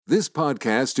This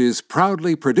podcast is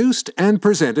proudly produced and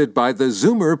presented by the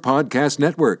Zoomer Podcast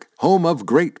Network, home of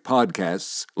great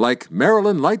podcasts like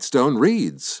Marilyn Lightstone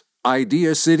Reads,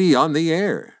 Idea City on the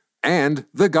Air, and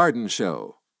The Garden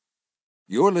Show.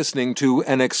 You're listening to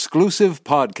an exclusive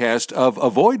podcast of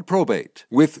Avoid Probate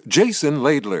with Jason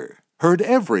Laidler, heard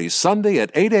every Sunday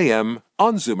at 8 a.m.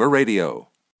 on Zoomer Radio.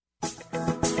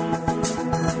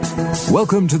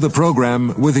 Welcome to the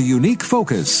program with a unique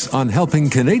focus on helping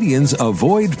Canadians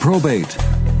avoid probate.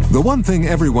 The one thing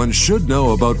everyone should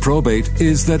know about probate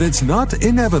is that it's not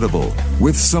inevitable.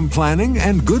 With some planning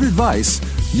and good advice,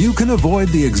 you can avoid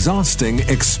the exhausting,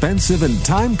 expensive, and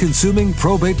time-consuming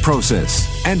probate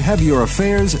process and have your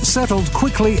affairs settled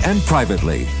quickly and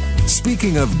privately.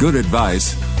 Speaking of good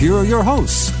advice, here are your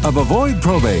hosts of Avoid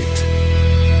Probate.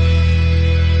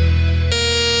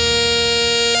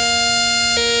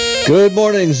 Good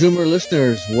morning, Zoomer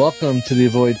listeners. Welcome to the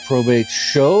Avoid Probate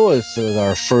Show. This is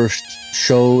our first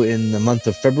show in the month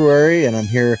of February, and I'm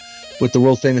here with the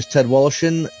world-famous Ted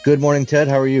Woloshyn. Good morning, Ted.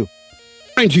 How are you?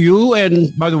 Fine to you.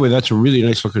 And by the way, that's a really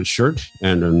nice-looking shirt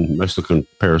and a nice-looking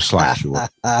pair of slacks.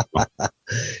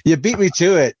 You beat me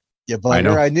to it, you bugger. I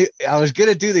know. I knew I was going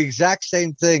to do the exact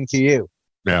same thing to you.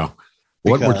 Yeah.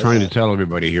 What we're trying to tell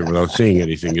everybody here without saying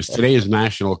anything is today is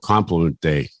National Compliment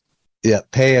Day. Yeah,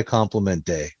 pay a compliment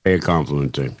day. Pay a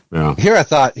compliment day. Yeah. Here I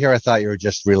thought you were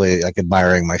just really like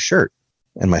admiring my shirt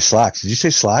and my slacks. Did you say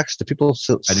slacks? Do people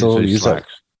still use slacks.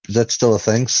 that? Is that still a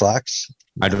thing? Slacks?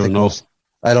 I don't know.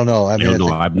 I don't know. I don't know.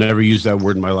 I've never used that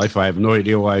word in my life. I have no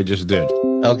idea why I just did.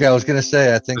 Okay, I was going to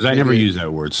say, I think because I never use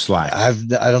that word, slack. I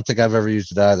don't think I've ever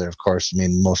used it either. Of course, I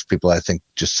mean, most people I think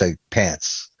just say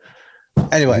pants.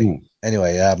 Anyway,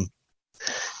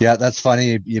 yeah, that's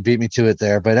funny. You beat me to it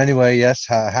there. But anyway, yes,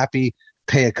 happy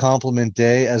Pay a Compliment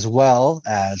Day as well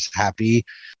as happy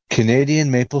Canadian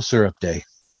Maple Syrup Day.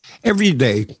 Every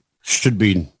day should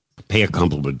be Pay a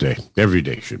Compliment Day. Every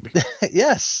day should be.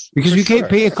 Yes. Because you can't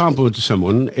pay a compliment to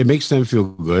someone. It makes them feel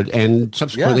good. And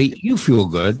subsequently, you feel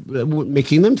good,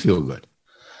 making them feel good.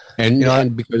 And,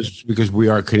 and because we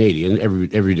are Canadian,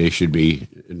 every day should be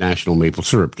National Maple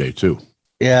Syrup Day, too.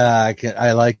 Yeah,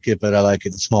 I like it, but I like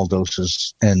it in small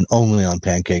doses and only on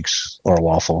pancakes or a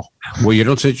waffle. Well, you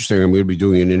know, it's interesting. I'm going to be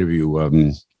doing an interview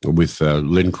with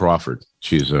Lynn Crawford.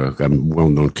 She's a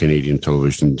well-known Canadian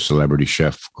television celebrity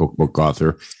chef, cookbook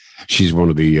author. She's one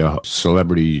of the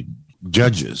celebrity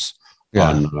judges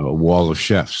on Wall of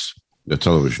Chefs, the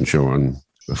television show on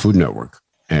the Food Network.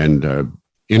 And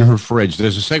in her fridge,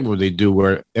 there's a segment they do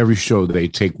where every show they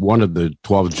take one of the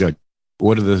 12 judges.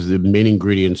 What are the main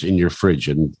ingredients in your fridge?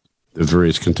 And the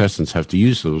various contestants have to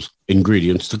use those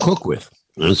ingredients to cook with.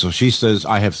 And so she says,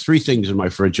 I have three things in my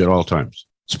fridge at all times.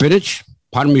 Spinach,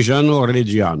 Parmigiano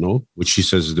Reggiano, which she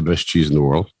says is the best cheese in the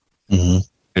world, and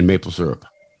maple syrup.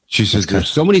 She says there's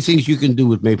so many things you can do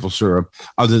with maple syrup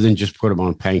other than just put them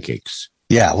on pancakes.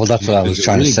 Yeah, well, that's what I was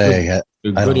trying to say.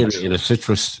 They're good in a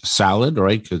citrus salad,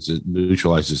 right? Because it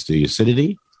neutralizes the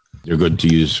acidity. They're good to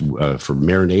use for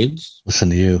marinades.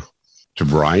 Listen to you. To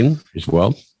brine as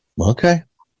well. Okay.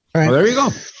 All right. Well, there you go.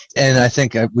 And I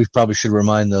think we probably should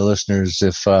remind the listeners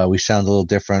if we sound a little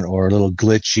different or a little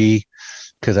glitchy,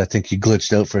 because I think you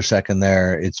glitched out for a second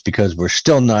there. It's because we're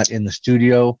still not in the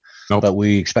studio, but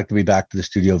we expect to be back to the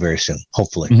studio very soon,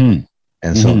 hopefully. Mm-hmm.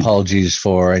 And so apologies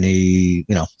for any,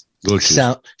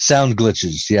 glitches. sound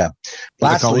glitches. Yeah.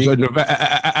 Lastly,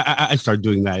 I start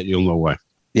doing that. You'll know why.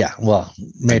 Yeah. Well,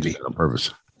 maybe on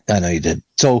purpose. I know you did.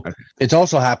 So it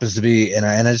also happens to be, and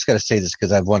I just got to say this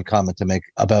because I have one comment to make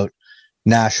about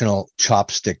National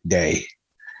Chopstick Day.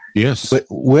 Yes.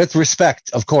 With respect,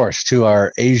 of course, to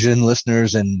our Asian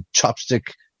listeners and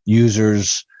chopstick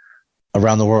users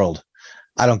around the world.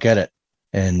 I don't get it.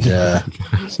 And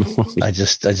I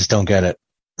just don't get it.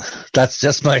 That's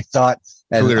just my thought.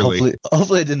 And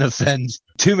hopefully it didn't offend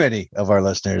too many of our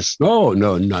listeners. No,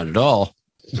 not at all.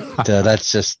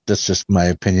 That's just my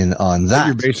opinion on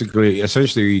that. You're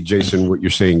essentially, Jason, what you're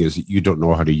saying is you don't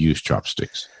know how to use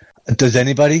chopsticks. Does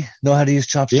anybody know how to use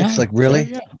chopsticks? Like,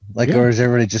 really? Or is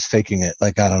everybody just faking it?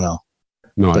 Like, I don't know.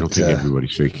 No, I don't think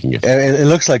everybody's faking it. It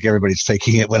looks like everybody's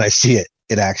faking it when I see it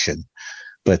in action.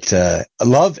 But I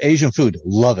love Asian food.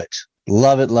 Love it.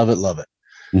 Love it, love it, love it.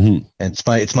 Mm-hmm. And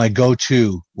it's my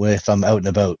go-to if I'm out and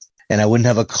about. And I wouldn't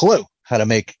have a clue how to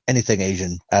make anything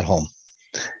Asian at home.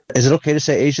 Is it okay to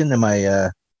say Asian?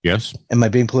 Yes. Am I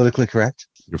being politically correct?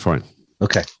 You're fine.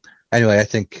 Okay. Anyway, I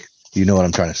think you know what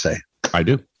I'm trying to say. I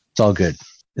do. It's all good,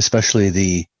 especially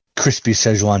the crispy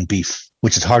Szechuan beef,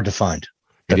 which is hard to find.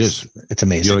 It is. It's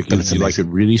amazing. You like it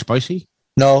really spicy?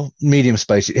 No, medium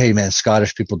spicy. Hey, man,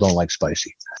 Scottish people don't like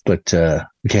spicy, but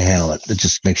we can't handle it. It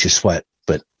just makes you sweat.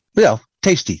 But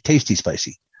tasty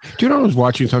spicy. Do you know, I was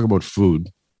watching talk about food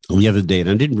the other day, and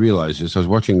I didn't realize this. I was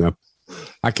watching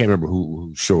I can't remember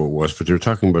who show it was, but they were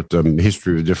talking about the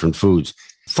history of different foods.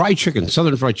 Fried chicken,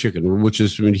 southern fried chicken, which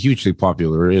is hugely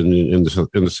popular in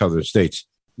the southern states.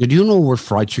 Did you know where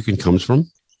fried chicken comes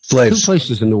from? Slaves. 2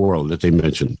 places in the world that they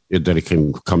mention that it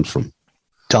comes from.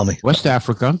 Tell me. West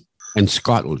Africa and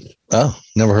Scotland. Oh,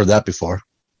 never heard that before.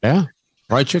 Yeah,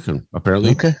 fried chicken,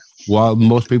 apparently. Okay. While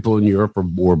most people in Europe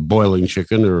were boiling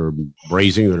chicken or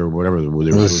braising it or whatever,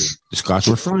 the Scots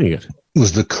were frying it.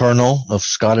 Was the Colonel of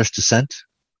Scottish descent?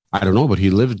 I don't know, but he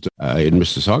lived in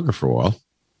Mississauga for a while.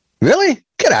 Really?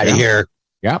 Get out of here.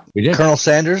 Yeah, he did. Colonel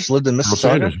Sanders lived in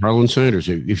Mississauga? Harlan Sanders.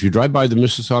 If you drive by the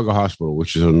Mississauga Hospital,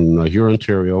 which is in Huron,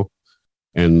 Ontario,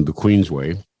 and the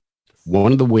Queensway,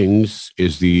 one of the wings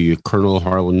is the Colonel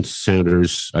Harlan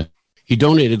Sanders. He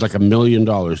donated like $1 million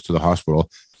to the hospital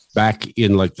back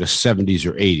in like the 70s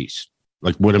or 80s.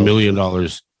 Like when $1 million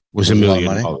was $1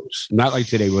 million. Not like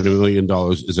today when $1 million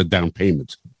is a down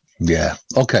payment. Yeah.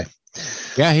 Okay.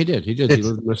 Yeah, he did. He lived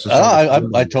in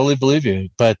Mississauga. I totally believe you,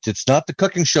 but it's not the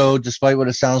cooking show, despite what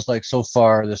it sounds like so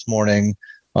far this morning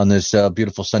on this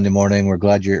beautiful Sunday morning. We're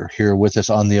glad you're here with us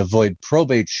on the Avoid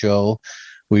Probate Show.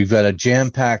 We've got a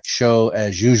jam-packed show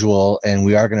as usual, and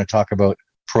we are going to talk about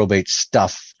probate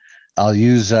stuff. I'll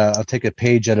take a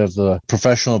page out of the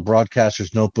professional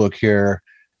broadcaster's notebook here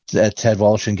that Ted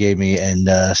Walshin gave me and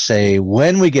say,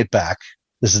 when we get back,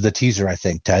 this is the teaser, I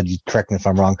think, Ted, you correct me if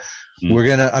I'm wrong.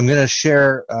 I'm going to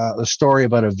share a story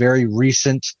about a very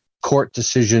recent court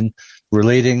decision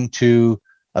relating to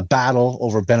a battle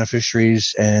over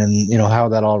beneficiaries and, how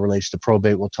that all relates to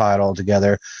probate. We'll tie it all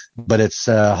together, but it's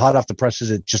hot off the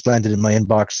presses. It just landed in my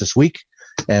inbox this week,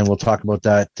 and we'll talk about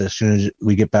that as soon as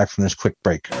we get back from this quick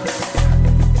break.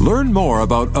 Learn more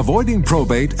about avoiding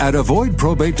probate at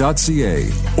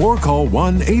avoidprobate.ca or call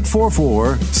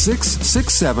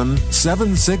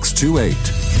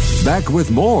 1-844-667-7628. Back with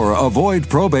more Avoid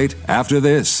Probate after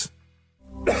this.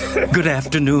 Good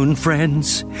afternoon,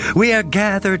 friends. We are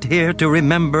gathered here to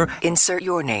remember... Insert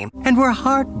your name. And we're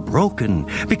heartbroken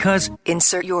because...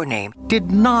 Insert your name. ...did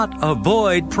not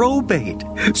avoid probate.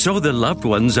 So the loved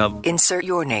ones of... Insert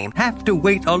your name. ...have to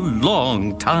wait a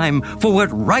long time for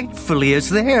what rightfully is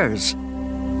theirs.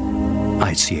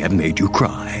 I see I've made you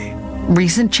cry.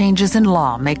 Recent changes in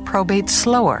law make probate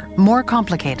slower, more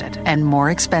complicated, and more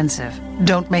expensive.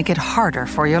 Don't make it harder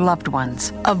for your loved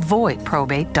ones.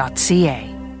 Avoidprobate.ca.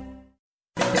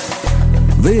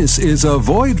 This is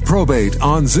Avoid Probate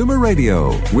on Zoomer Radio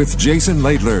with Jason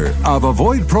Laidler of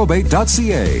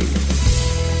avoidprobate.ca.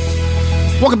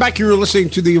 Welcome back. You're listening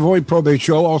to the Avoid Probate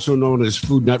Show, also known as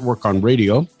Food Network on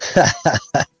radio.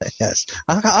 Yes.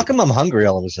 How come I'm hungry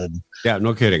all of a sudden? Yeah,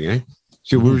 no kidding, eh?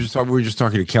 See, we were just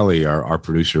talking to Kelly, our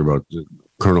producer, about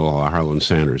Colonel Harlan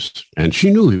Sanders, and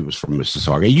she knew he was from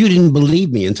Mississauga. You didn't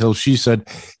believe me until she said,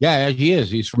 "Yeah, he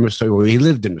is. He's from Mississauga. Well, he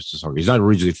lived in Mississauga. He's not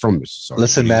originally from Mississauga."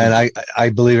 Listen, man,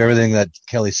 I believe everything that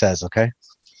Kelly says. Okay,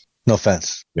 no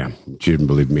offense. Yeah, she didn't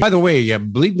believe me. By the way,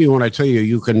 believe me when I tell you,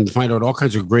 you can find out all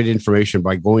kinds of great information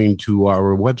by going to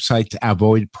our website,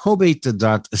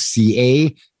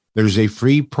 avoidprobate.ca. There's a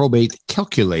free probate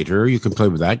calculator. You can play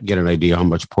with that, get an idea how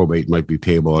much probate might be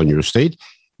payable on your estate.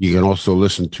 You can also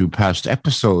listen to past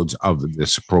episodes of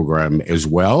this program as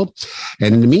well.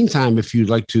 And in the meantime, if you'd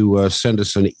like to send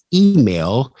us an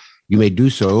email, you may do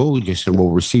so. Jason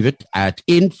will receive it at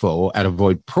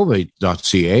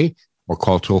info@avoidprobate.ca or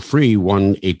call toll-free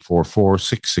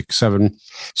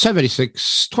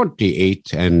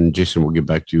 1-844-667-7628. And Jason will get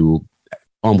back to you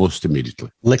almost immediately.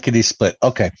 Lickety split.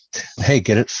 Okay. Hey,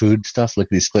 get it? Food stuff,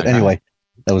 lickety split. Anyway,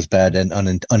 that was bad and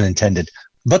unintended.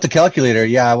 But the calculator,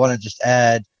 I want to just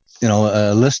add,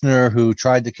 a listener who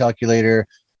tried the calculator,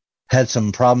 had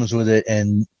some problems with it,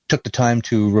 and took the time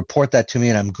to report that to me,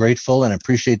 and I'm grateful and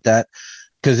appreciate that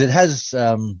because it has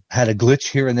had a glitch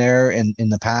here and there in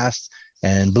the past.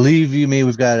 And believe you me,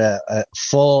 we've got a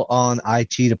full-on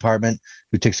IT department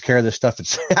who takes care of this stuff.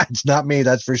 It's not me,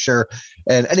 that's for sure.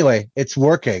 And anyway, it's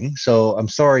working. So I'm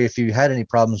sorry if you had any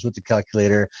problems with the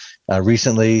calculator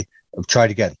recently. Try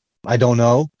it again. I don't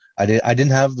know. I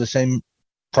didn't have the same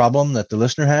problem that the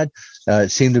listener had.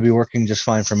 It seemed to be working just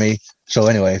fine for me. So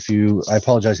anyway, I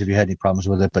apologize if you had any problems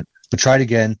with it, but try it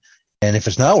again. And if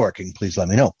it's not working, please let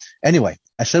me know. Anyway,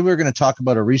 I said we were going to talk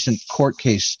about a recent court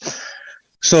case.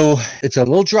 So it's a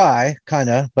little dry, kind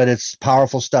of, but it's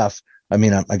powerful stuff. I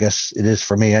mean, I guess it is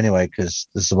for me anyway, because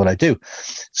this is what I do.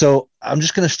 So I'm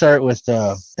just going to start with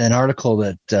an article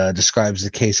that describes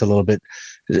the case a little bit,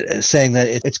 saying that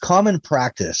it's common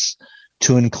practice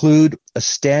to include a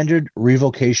standard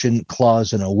revocation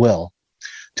clause in a will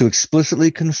to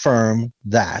explicitly confirm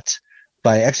that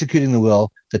by executing the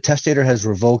will, the testator has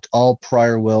revoked all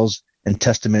prior wills and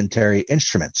testamentary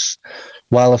instruments.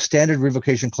 While a standard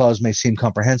revocation clause may seem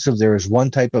comprehensive, there is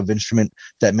one type of instrument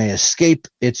that may escape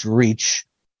its reach,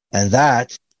 and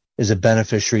that is a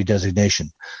beneficiary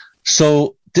designation.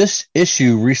 So this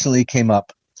issue recently came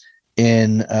up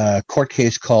in a court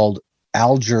case called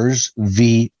Algiers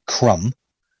v. Crum.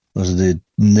 Those are the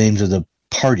names of the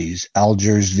parties,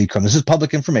 Algiers v. Crum. This is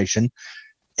public information.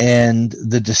 And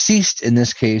the deceased in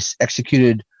this case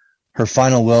executed her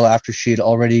final will after she had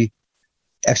already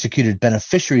executed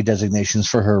beneficiary designations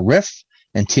for her RIF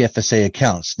and TFSA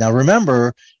accounts. Now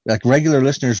remember, like regular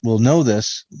listeners will know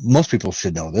this, most people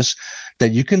should know this,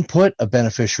 that you can put a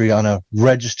beneficiary on a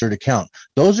registered account.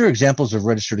 Those are examples of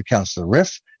registered accounts. The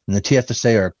RIF and the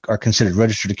TFSA are considered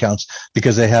registered accounts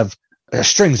because they have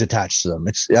strings attached to them.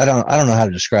 I don't know how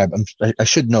to describe. I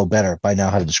should know better by now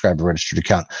how to describe a registered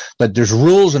account. But there's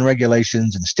rules and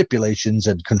regulations and stipulations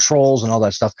and controls and all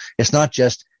that stuff. It's not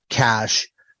just cash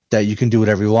that you can do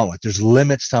whatever you want with. There's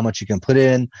limits to how much you can put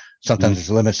in. Sometimes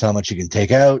there's limits to how much you can take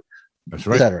out, That's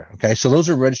right. et cetera. Okay, so those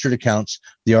are registered accounts.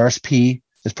 The RSP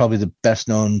is probably the best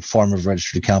known form of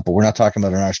registered account, but we're not talking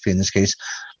about an RSP in this case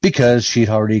because she'd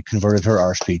already converted her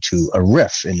RSP to a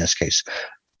RIF in this case.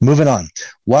 Moving on.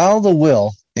 While the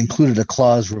will included a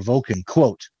clause revoking,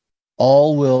 quote,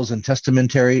 all wills and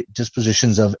testamentary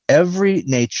dispositions of every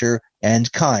nature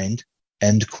and kind,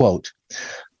 end quote,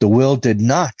 the will did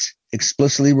not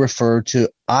explicitly refer to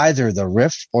either the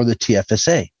RIF or the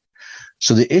TFSA.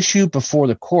 So the issue before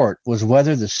the court was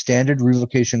whether the standard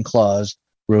revocation clause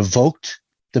revoked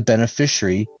the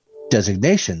beneficiary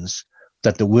designations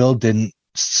that the will didn't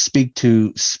speak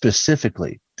to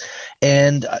specifically.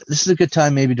 And this is a good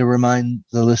time maybe to remind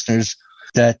the listeners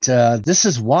that this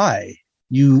is why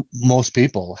most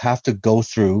people have to go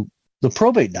through the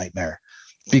probate nightmare.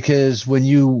 Because when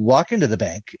you walk into the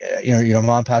bank, your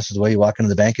mom passes away, you walk into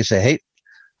the bank, you say, hey,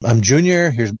 I'm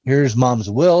Junior, here's mom's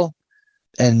will.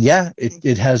 And yeah,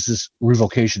 it has this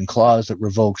revocation clause that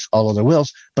revokes all other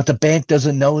wills, but the bank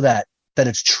doesn't know that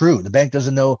it's true. The bank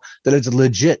doesn't know that it's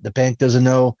legit. The bank doesn't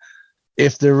know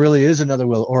if there really is another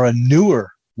will or a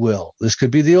newer will. This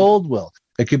could be the old will.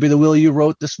 It could be the will you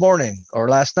wrote this morning or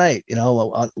last night,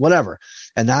 whatever.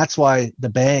 And that's why the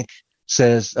bank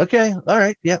says, okay, all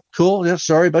right, yeah, cool. Yeah,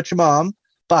 sorry about your mom,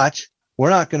 but we're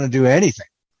not going to do anything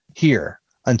here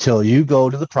until you go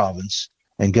to the province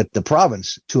and get the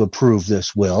province to approve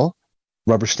this will,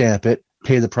 rubber stamp it,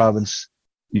 pay the province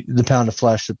the pound of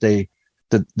flesh that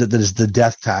is the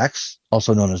death tax,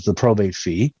 also known as the probate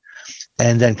fee,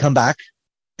 and then come back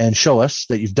and show us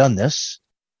that you've done this,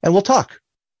 and we'll talk,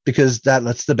 because that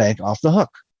lets the bank off the hook.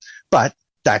 But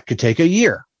that could take a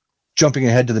year. Jumping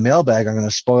ahead to the mailbag, I'm going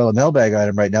to spoil a mailbag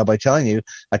item right now by telling you,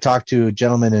 I talked to a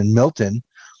gentleman in Milton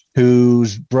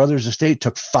whose brother's estate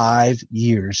took 5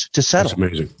 years to settle. That's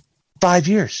amazing. 5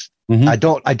 years. Mm-hmm.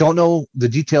 I don't know the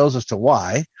details as to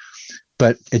why,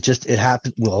 but it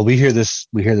happened. Well, we hear this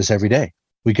every day.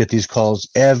 We get these calls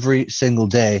every single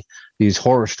day, these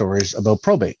horror stories about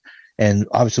probate. And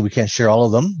obviously we can't share all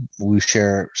of them. We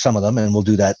share some of them, and we'll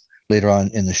do that later on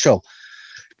in the show.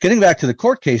 Getting back to the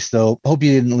court case, though, hope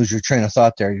you didn't lose your train of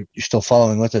thought there. You're still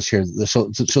following with us here. So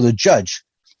the judge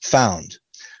found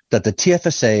that the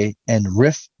TFSA and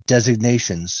RIF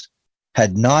designations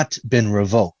had not been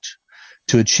revoked.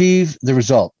 To achieve the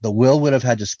result, the will would have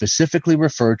had to specifically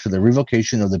refer to the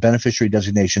revocation of the beneficiary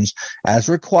designations as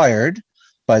required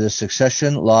by the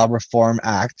Succession Law Reform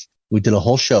Act. We did a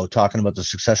whole show talking about the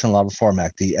Succession Law Reform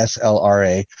Act, the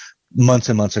SLRA, months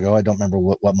and months ago. I don't remember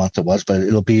what month it was, but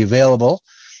it'll be available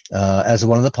as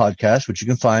one of the podcasts, which you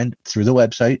can find through the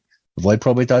website,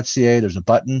 avoidprobate.ca. There's a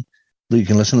button. You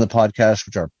can listen to the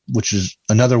podcast, which is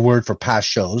another word for past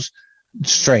shows.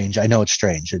 It's strange. I know it's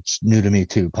strange. It's new to me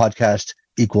too. Podcast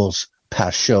equals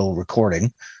past show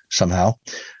recording somehow.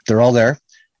 They're all there.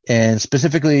 And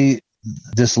specifically,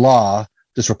 this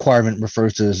requirement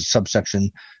refers to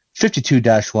subsection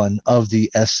 52-1 of the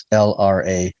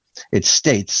SLRA. It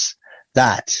states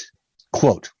that,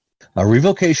 quote, a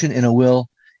revocation in a will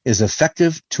is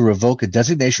effective to revoke a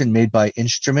designation made by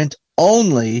instrument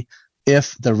only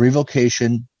if the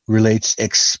revocation relates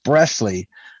expressly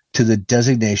to the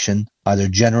designation, either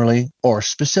generally or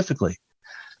specifically.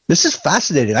 This is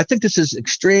fascinating. I think this is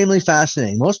extremely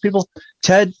fascinating. Most people,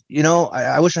 Ted,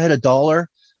 I wish I had $1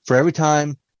 for every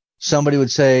time somebody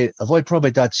would say,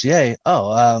 avoidprobate.ca.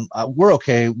 We're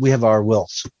okay. We have our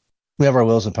wills. We have our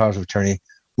wills and powers of attorney.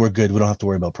 We're good. We don't have to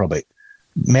worry about probate.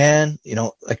 Man,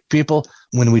 like people,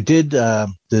 when we did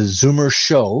the Zoomer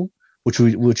show, which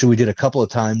we did a couple of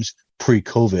times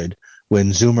pre-COVID,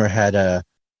 when Zoomer had a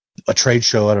trade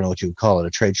show. I don't know what you would call it,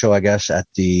 a trade show, I guess, at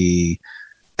the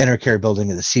Enercare building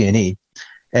of the CNE.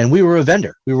 And we were a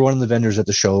vendor. We were one of the vendors at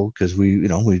the show because we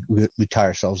tie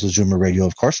ourselves as Zoomer Radio,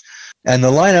 of course. And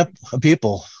the lineup of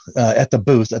people at the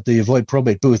booth, at the Avoid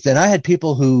Probate booth, and I had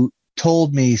people who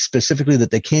told me specifically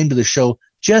that they came to the show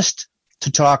just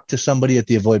to talk to somebody at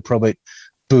the Avoid Probate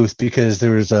booth because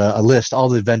there was a list. All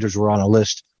the vendors were on a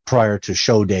list prior to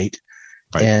show date.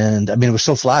 Right. And I mean, I was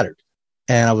so flattered.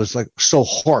 And I was like so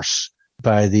hoarse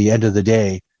by the end of the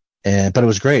day. But it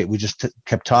was great. We just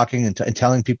kept talking and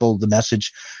telling people the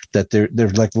message that they're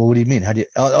like, well, what do you mean? How do you?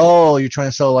 Oh, you're trying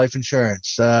to sell life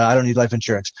insurance. I don't need life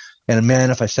insurance. And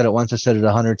man, if I said it once, I said it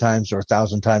 100 times or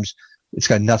 1,000 times. It's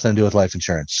got nothing to do with life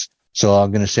insurance. So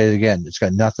I'm going to say it again. It's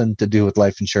got nothing to do with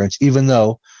life insurance, even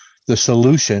though the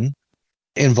solution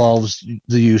involves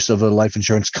the use of a life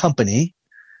insurance company,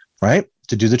 right,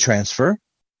 to do the transfer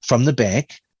from the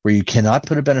bank, where you cannot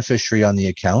put a beneficiary on the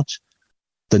account.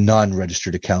 The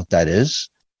non-registered account, that is.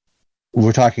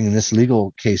 We're talking in this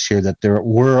legal case here that there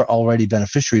were already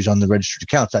beneficiaries on the registered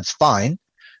accounts. That's fine.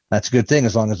 That's a good thing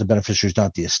as long as the beneficiary is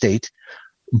not the estate.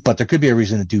 But there could be a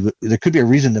reason to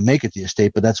make it the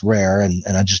estate, but that's rare, and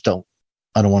I don't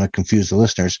want to confuse the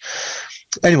listeners.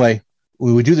 Anyway,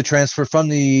 we would do the transfer from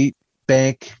the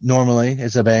bank, normally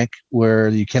it's a bank where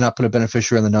you cannot put a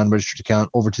beneficiary on the non-registered account,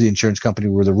 over to the insurance company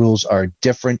where the rules are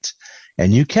different,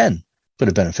 and you can put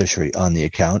a beneficiary on the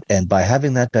account, and by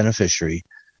having that beneficiary,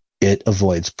 it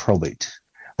avoids probate.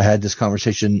 I had this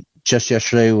conversation just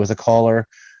yesterday with a caller.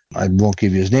 I won't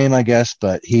give you his name, I guess,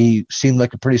 but he seemed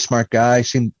like a pretty smart guy,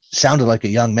 sounded like a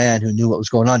young man who knew what was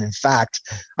going on. In fact,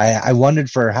 I wondered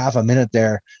for half a minute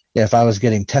there if I was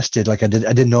getting tested. Like I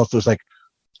didn't know if it was like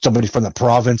somebody from the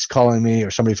province calling me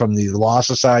or somebody from the law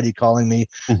society calling me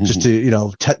just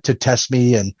to, to test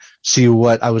me and see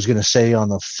what I was going to say on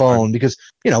the phone, because,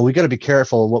 we got to be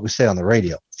careful of what we say on the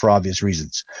radio for obvious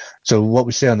reasons. So what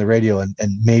we say on the radio and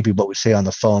maybe what we say on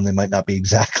the phone, they might not be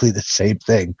exactly the same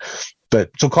thing. But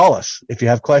so call us if you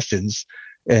have questions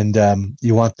and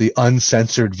you want the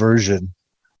uncensored version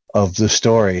of the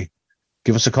story.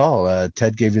 Give us a call.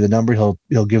 Ted gave you the number. He'll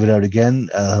give it out again.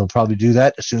 He'll probably do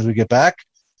that as soon as we get back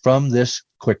from this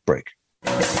quick break.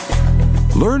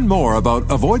 Learn more about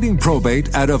avoiding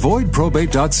probate at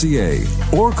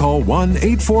avoidprobate.ca or call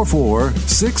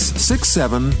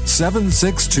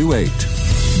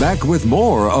 1-844-667-7628. Back with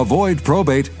more Avoid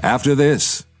Probate after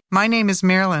this. My name is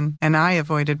Marilyn, and I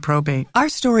avoided probate. Our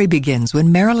story begins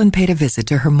when Marilyn paid a visit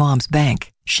to her mom's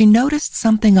bank. She noticed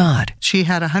something odd. She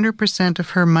had 100%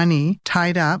 of her money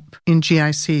tied up in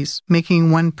GICs, making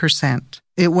 1%.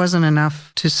 It wasn't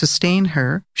enough to sustain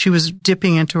her. She was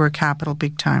dipping into her capital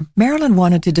big time. Marilyn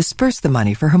wanted to disperse the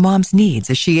money for her mom's needs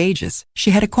as she ages.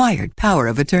 She had acquired power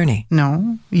of attorney.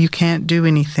 No, you can't do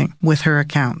anything with her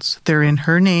accounts. They're in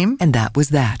her name. And that was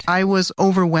that. I was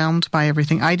overwhelmed by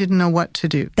everything. I didn't know what to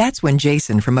do. That's when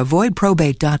Jason from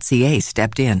avoidprobate.ca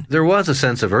stepped in. There was a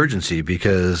sense of urgency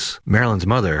because Marilyn's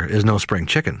mother is no spring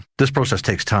chicken. This process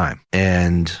takes time,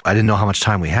 and I didn't know how much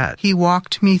time we had. He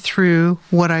walked me through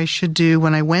what I should do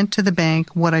when I went to the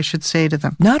bank, what I should say to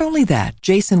them. Not only that,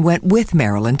 Jason went with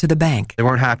Marilyn to the bank. They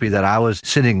weren't happy that I was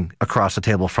sitting across the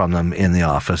table from them in the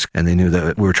office, and they knew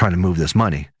that we were trying to move this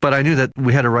money. But I knew that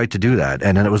we had a right to do that,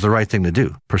 and that it was the right thing to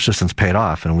do. Persistence paid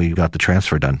off, and we got the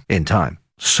transfer done in time.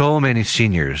 So many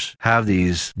seniors have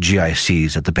these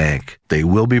GICs at the bank. They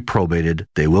will be probated.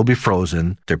 They will be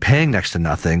frozen. They're paying next to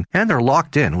nothing, and they're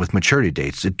locked in with maturity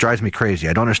dates. It drives me crazy.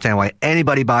 I don't understand why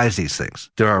anybody buys these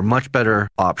things. There are much better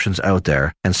options out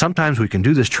there, and sometimes we can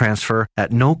do this transfer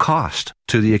at no cost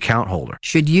to the account holder.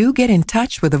 Should you get in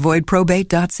touch with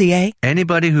avoidprobate.ca?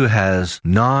 Anybody who has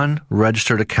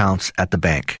non-registered accounts at the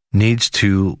bank needs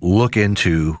to look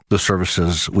into the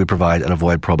services we provide at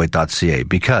avoidprobate.ca,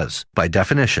 because by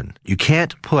definition, you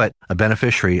can't put a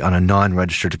beneficiary on a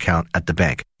non-registered account at the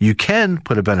bank. You can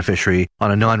put a beneficiary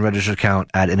on a non-registered account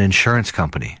at an insurance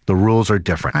company. The rules are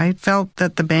different. I felt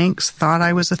that the banks thought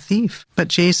I was a thief, but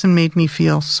Jason made me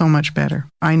feel so much better.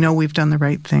 I know we've done the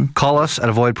right thing. Call us at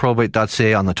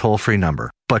avoidprobate.ca on the toll-free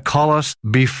number, but call us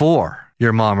before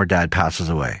your mom or dad passes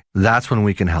away. That's when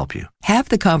we can help you. Have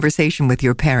the conversation with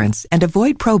your parents and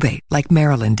avoid probate like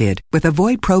Marilyn did with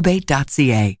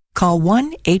avoidprobate.ca. Call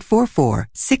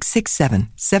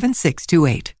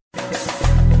 1-844-667-7628.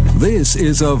 This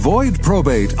is Avoid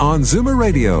Probate on Zoomer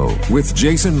Radio with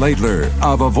Jason Laidler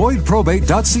of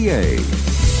avoidprobate.ca.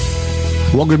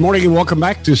 Well, good morning and welcome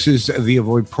back. This is the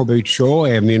Avoid Probate Show,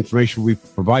 and the information we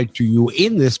provide to you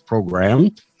in this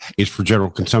program is for general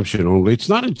consumption only. It's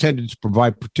not intended to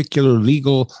provide particular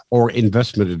legal or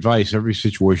investment advice. Every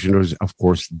situation is, of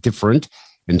course, different.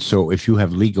 And so if you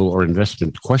have legal or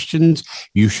investment questions,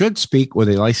 you should speak with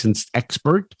a licensed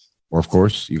expert. Or, of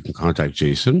course, you can contact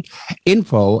Jason.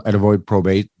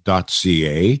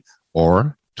 info@avoidprobate.ca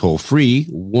or toll free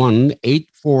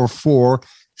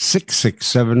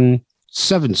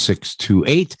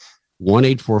 1-844-667-7628.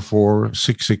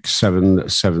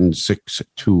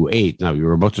 1-844-667-7628. Now,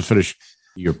 you're about to finish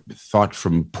your thought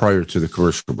from prior to the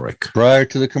commercial break. Prior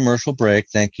to the commercial break,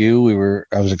 thank you.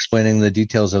 I was explaining the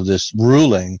details of this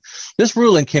ruling. This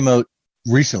ruling came out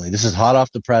recently. This is hot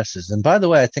off the presses. And by the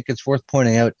way, I think it's worth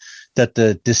pointing out that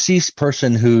the deceased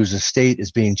person whose estate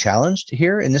is being challenged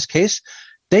here in this case,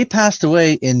 they passed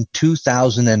away in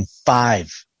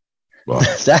 2005. Wow.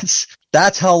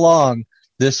 That's how long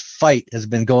this fight has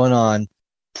been going on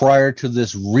prior to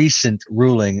this recent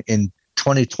ruling in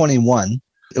 2021.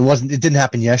 It didn't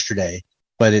happen yesterday,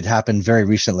 but it happened very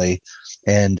recently.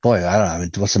 And boy, I don't know,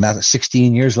 what's the math?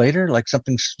 16 years later, like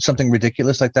something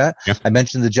ridiculous like that. Yeah. I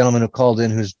mentioned the gentleman who called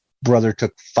in whose brother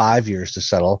took 5 years to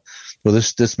settle. Well,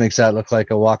 this makes that look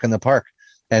like a walk in the park.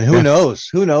 And who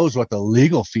knows what the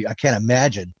legal fee, I can't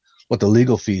imagine what the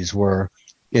legal fees were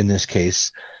in this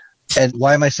case. And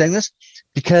why am I saying this?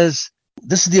 Because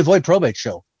this is the Avoid Probate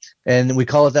show, and we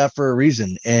call it that for a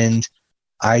reason. And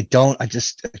I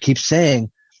just keep saying,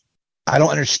 I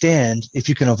don't understand if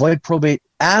you can avoid probate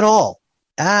at all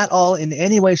in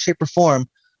any way, shape, or form.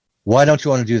 Why don't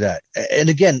you want to do that? And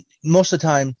again, most of the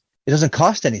time, it doesn't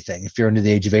cost anything if you're under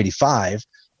the age of 85.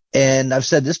 And I've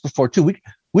said this before too.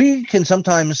 We can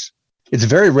sometimes, it's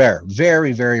very rare,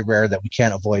 very, very rare that we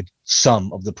can't avoid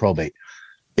some of the probate.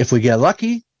 If we get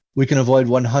lucky, we can avoid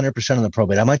 100% of the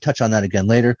probate. I might touch on that again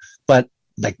later, but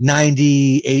like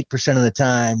 98% of the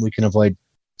time, we can avoid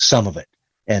some of it.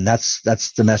 And that's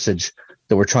the message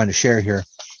that we're trying to share here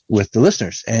with the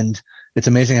listeners. And it's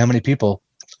amazing how many people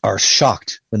are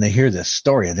shocked when they hear this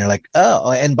story. And they're like,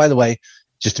 oh, and by the way,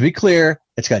 just to be clear,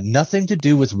 it's got nothing to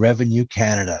do with Revenue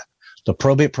Canada. The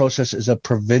probate process is a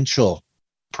provincial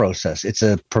process. It's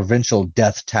a provincial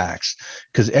death tax.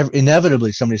 Because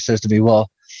inevitably somebody says to me, well,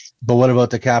 but what about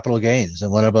the capital gains?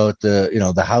 And what about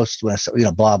the house,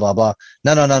 blah, blah, blah.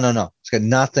 No. It's got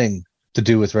nothing to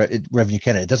do with Revenue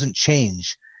Canada. It doesn't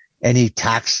change any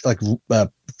tax, like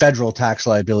federal tax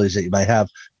liabilities that you might have.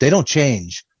 They don't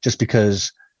change just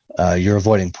because you're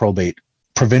avoiding probate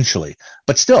provincially.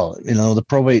 But still, the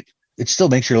probate, it still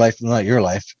makes your life, not your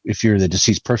life. If you're the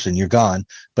deceased person, you're gone,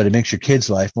 but it makes your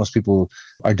kid's life. Most people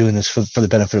are doing this for the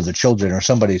benefit of their children or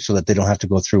somebody so that they don't have to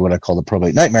go through what I call the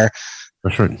probate nightmare.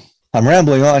 That's right. I'm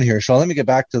rambling on here, so let me get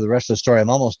back to the rest of the story. I'm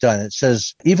almost done. It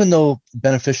says, even though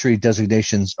beneficiary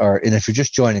designations are, and if you're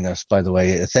just joining us, by the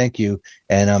way, thank you.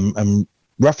 And I'm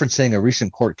referencing a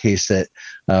recent court case that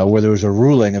where there was a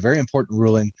ruling, a very important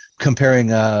ruling, comparing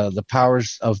the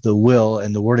powers of the will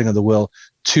and the wording of the will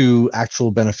to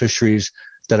actual beneficiaries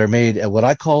that are made at what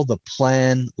I call the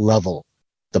plan level.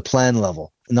 The plan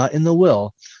level, not in the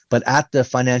will, but at the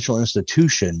financial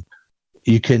institution.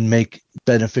 You can make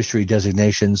beneficiary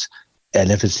designations,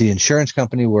 and if it's the insurance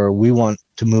company where we want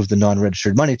to move the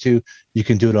non-registered money to, you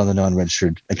can do it on the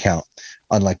non-registered account,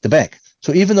 unlike the bank.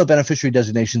 So even though beneficiary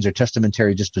designations are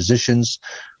testamentary dispositions,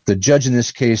 the judge in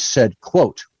this case said,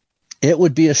 quote, it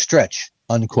would be a stretch,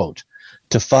 unquote,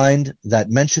 to find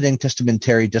that mentioning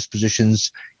testamentary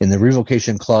dispositions in the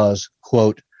revocation clause,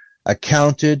 quote,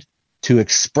 accounted to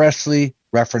expressly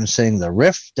referencing the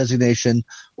RIF designation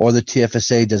or the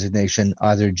TFSA designation,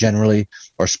 either generally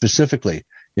or specifically.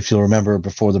 If you'll remember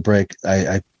before the break,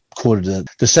 I quoted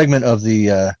the segment of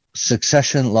the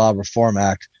Succession Law Reform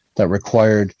Act that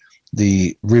required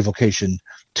the revocation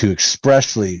to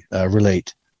expressly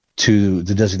relate to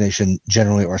the designation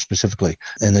generally or specifically.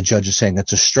 And the judge is saying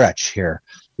that's a stretch here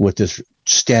with this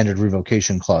standard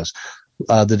revocation clause.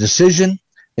 The decision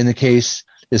in the case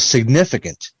is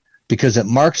significant because it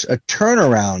marks a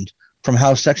turnaround from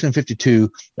how Section 52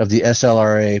 of the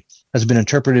SLRA has been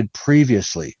interpreted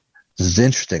previously. This is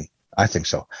interesting. I think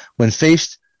so. When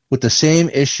faced with the same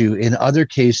issue in other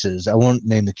cases, I won't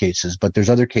name the cases, but there's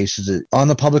other cases in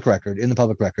the public record,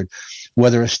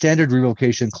 whether a standard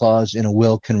revocation clause in a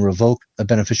will can revoke a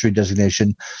beneficiary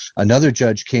designation, another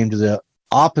judge came to the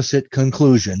opposite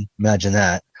conclusion, imagine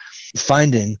that,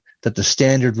 finding that the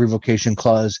standard revocation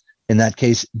clause in that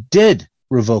case did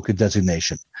revoke a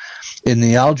designation. In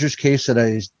the Algiers case that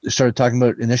I started talking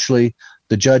about initially,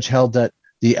 the judge held that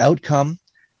the outcome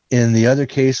in the other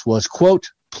case was, quote,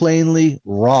 plainly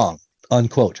wrong,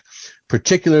 unquote,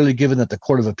 particularly given that the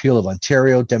Court of Appeal of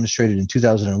Ontario demonstrated in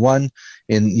 2001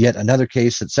 in yet another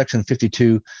case that Section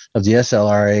 52 of the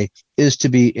SLRA is to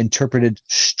be interpreted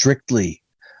strictly.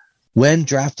 When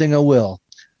drafting a will,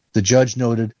 the judge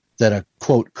noted that a,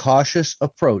 quote, cautious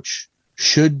approach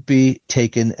should be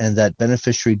taken and that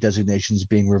beneficiary designations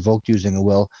being revoked using a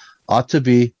will ought to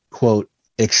be, quote,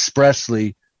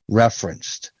 expressly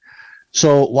referenced.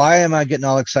 So why am I getting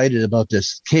all excited about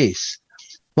this case?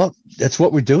 Well, that's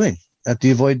what we're doing at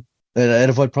the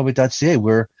avoidprobate.ca.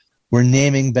 We're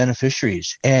naming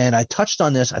beneficiaries. And I touched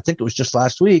on this, I think it was just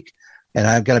last week, and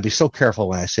I've got to be so careful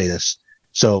when I say this.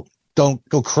 So don't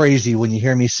go crazy when you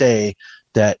hear me say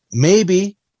that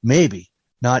maybe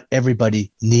not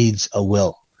everybody needs a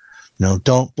will.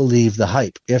 Don't believe the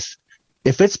hype. If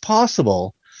it's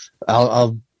possible,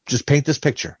 I'll just paint this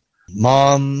picture.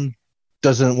 Mom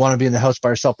doesn't want to be in the house by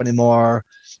herself anymore,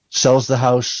 sells the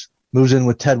house, moves in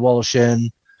with Ted Woloshyn,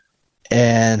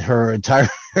 and her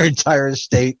entire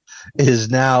estate is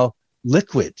now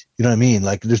liquid. You know what I mean?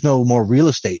 Like, there's no more real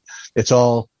estate. It's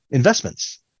all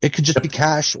investments. It could just be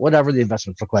cash, whatever the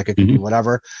investments look like. It could be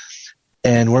whatever.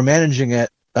 And we're managing it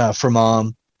for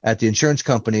Mom at the insurance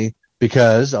company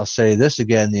because, I'll say this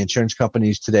again, the insurance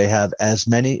companies today have as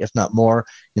many, if not more,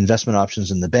 investment options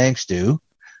than the banks do.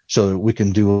 So we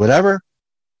can do whatever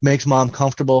makes Mom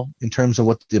comfortable in terms of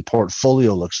what the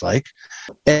portfolio looks like.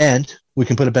 And we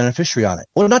can put a beneficiary on it.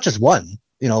 Well, not just one,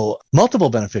 multiple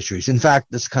beneficiaries. In fact,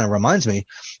 this kind of reminds me,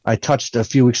 I touched a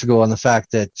few weeks ago on the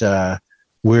fact that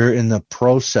we're in the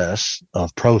process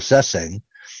of processing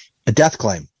a death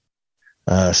claim.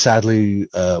 Sadly,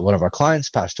 one of our clients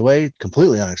passed away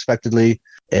completely unexpectedly,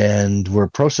 and we're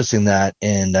processing that.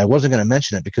 And I wasn't going to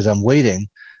mention it because I'm waiting.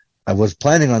 I was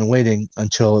planning on waiting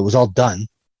until it was all done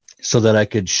so that I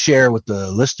could share with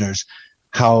the listeners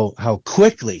how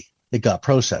quickly it got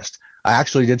processed. I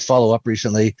actually did follow up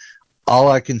recently.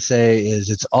 All I can say is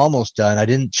it's almost done. I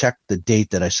didn't check the date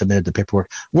that I submitted the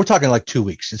paperwork. We're talking like 2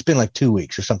 weeks. It's been like 2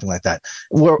 weeks or something like that.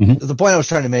 The point I was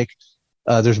trying to make,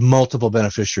 there's multiple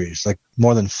beneficiaries, like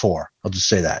more than 4. I'll just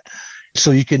say that. So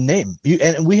you can name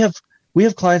and we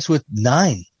have clients with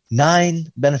nine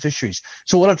beneficiaries.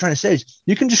 So what I'm trying to say is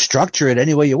you can just structure it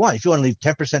any way you want. If you want to leave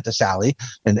 10% to Sally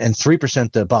and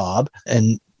 3% to Bob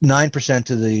and 9%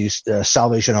 to the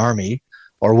Salvation Army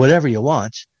or whatever you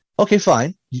want, okay,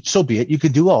 fine. So be it. You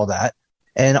can do all that.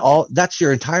 And that's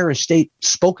your entire estate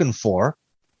spoken for.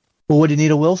 Well, what do you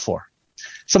need a will for?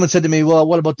 Someone said to me, well,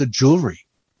 what about the jewelry?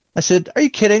 I said, are you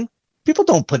kidding? People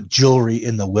don't put jewelry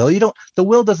in the will. The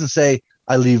will doesn't say,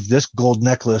 I leave this gold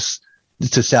necklace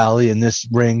to Sally and this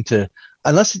ring to,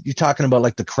 unless you're talking about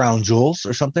like the crown jewels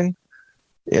or something,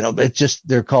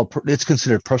 it's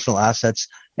considered personal assets.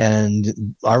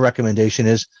 And our recommendation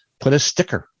is put a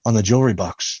sticker on the jewelry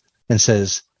box and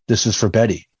says, this is for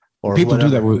Betty. Or people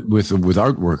whatever. do that with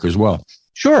artwork as well.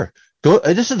 Sure.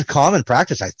 This is a common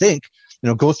practice, I think.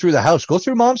 Go through the house, go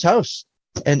through Mom's house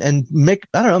and make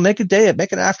an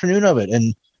afternoon of it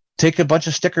and take a bunch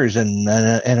of stickers and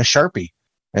a Sharpie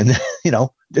and,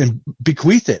 and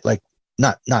bequeath it. Like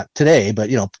not today, but,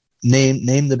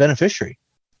 name the beneficiary.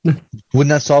 Wouldn't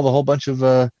that solve a whole bunch of,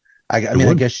 I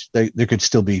guess there could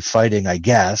still be fighting, I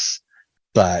guess,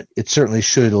 but it certainly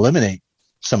should eliminate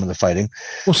some of the fighting.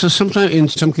 Well, so sometimes in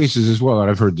some cases as well,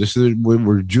 I've heard this,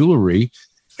 where jewelry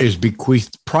is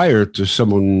bequeathed prior to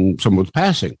someone's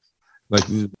passing. Like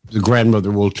the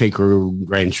grandmother will take her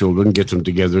grandchildren, get them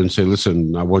together and say,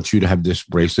 listen, I want you to have this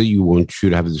bracelet. You want you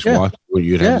to have this watch. I want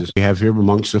you to have this. We have here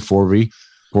amongst the four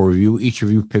of you, each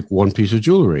of you pick one piece of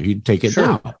jewelry. You take it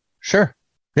now. Sure.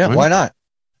 Yeah. Right? Why not?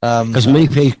 Because many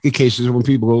cases when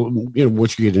people,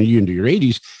 once you get into your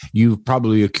 80s, you've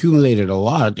probably accumulated a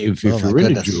lot. If you're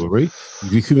into jewelry,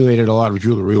 you've accumulated a lot of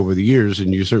jewelry over the years,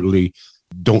 and you certainly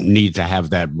don't need to have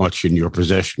that much in your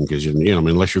possession because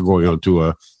unless you're going out to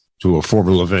a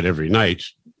formal event every night,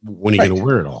 when are you going to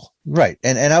wear it all? Right.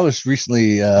 And I was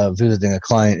recently visiting a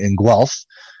client in Guelph.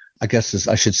 I guess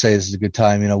I should say this is a good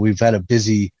time. We've had a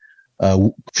busy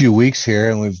few weeks here,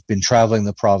 and we've been traveling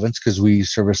the province because we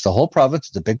service the whole province.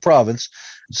 It's a big province.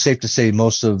 It's safe to say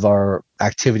most of our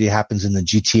activity happens in the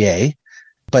GTA,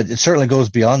 but it certainly goes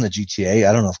beyond the GTA.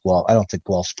 I don't think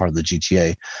Guelph's part of the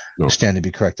GTA. No. I stand to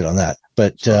be corrected on that.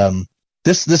 But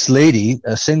this lady,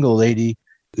 a single lady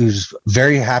who's a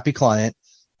very happy client,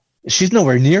 she's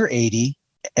nowhere near 80,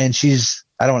 and she's,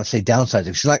 I don't want to say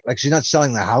downsizing. She's not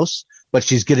selling the house, but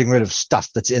she's getting rid of stuff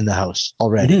that's in the house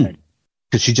already. Mm-hmm.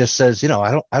 Because she just says,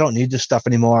 I don't need this stuff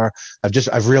anymore.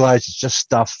 I've realized it's just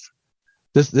stuff.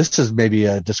 This is maybe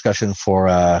a discussion for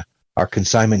our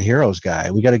Consignment Heroes guy.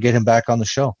 We got to get him back on the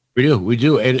show. We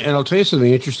do. And I'll tell you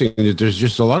something interesting, that there's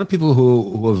just a lot of people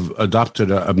who have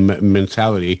adopted a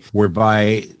mentality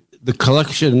whereby the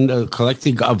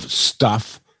collecting of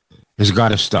stuff has got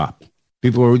to stop.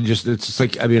 People are just, it's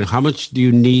like, I mean, how much do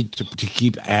you need to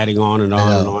keep adding on and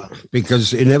on and on?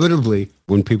 Because inevitably,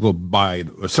 when people buy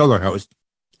or sell their house,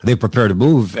 they prepare to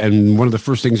move. And one of the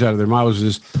first things out of their mouths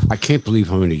is, I can't believe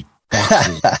how many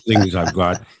boxes of things I've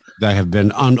got that have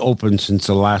been unopened since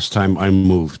the last time I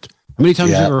moved. How many times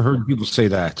have you ever heard people say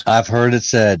that? I've heard it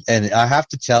said, and I have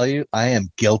to tell you, I am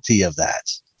guilty of that.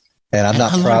 And I'm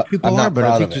not proud. I'm not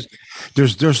proud of it.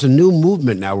 There's a new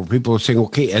movement now where people are saying,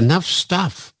 okay, enough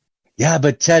stuff. Yeah,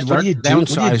 but Ted, what do you do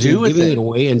with it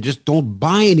away and just don't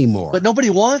buy anymore? But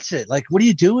nobody wants it. Like, what do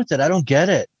you do with it? I don't get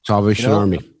it. Salvation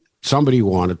Army. Somebody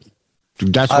wanted.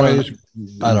 That's why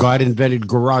God invented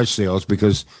garage sales,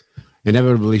 because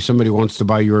inevitably somebody wants to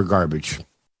buy your garbage.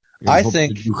 I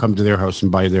think you come to their house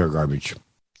and buy their garbage.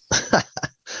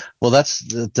 Well, that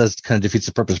does kind of defeats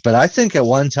the purpose. But I think at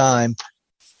one time,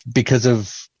 because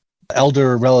of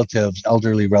elderly relatives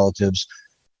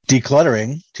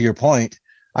decluttering, to your point,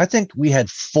 I think we had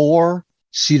 4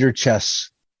 cedar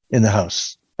chests in the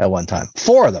house at one time.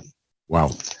 4 of them.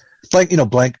 Wow.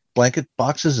 Blanket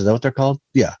boxes. Is that what they're called?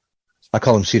 Yeah. I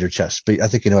call them cedar chests, but I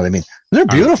think you know what I mean. They're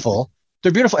beautiful.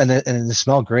 They're beautiful, and they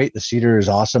smell great. The cedar is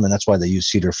awesome, and that's why they use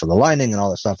cedar for the lining and all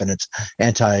that stuff. And it's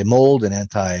anti-mold and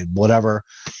anti-whatever,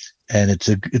 and it's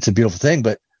a beautiful thing.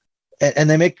 But and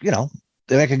they make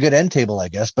a good end table, I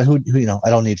guess. But who I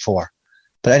don't need 4.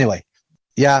 But anyway,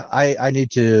 yeah, I need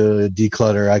to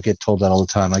declutter. I get told that all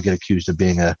the time. I get accused of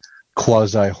being a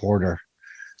quasi hoarder.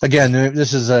 Again,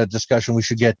 this is a discussion we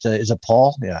should get. Is it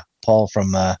Paul? Yeah, Paul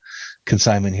from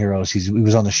Consignment Heroes. He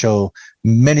was on the show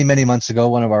many, many months ago.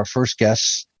 One of our first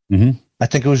guests. Mm-hmm. I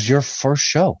think it was your first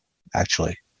show,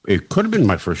 actually. It could have been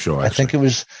my first show. Actually. I think it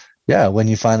was. Yeah, when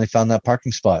you finally found that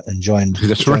parking spot and joined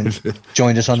us on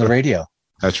the radio.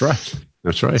 That's right.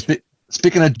 That's right.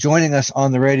 Speaking of joining us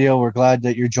on the radio, we're glad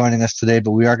that you're joining us today.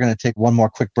 But we are going to take one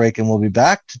more quick break, and we'll be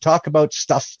back to talk about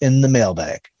stuff in the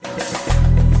mailbag.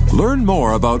 Learn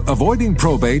more about avoiding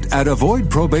probate at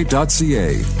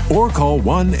avoidprobate.ca or call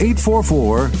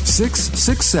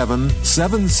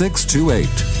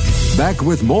 1-844-667-7628. Back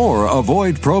with more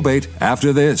Avoid Probate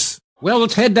after this. Well,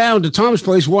 let's head down to Tom's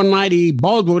Place, 190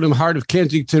 Baldwin in the heart of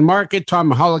Kensington Market.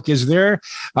 Tom Mahalik is there.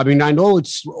 I mean, I know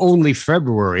it's only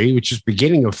February, which is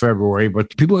beginning of February,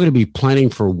 but people are going to be planning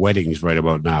for weddings right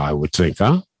about now, I would think,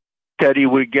 huh? Teddy,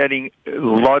 we're getting a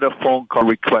lot of phone call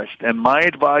requests. And my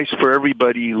advice for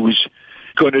everybody who's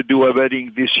going to do a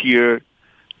wedding this year,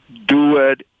 do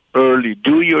it early.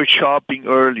 Do your shopping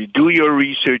early. Do your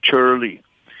research early.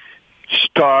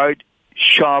 Start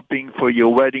shopping for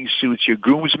your wedding suits, your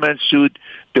groomsmen suit,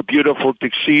 the beautiful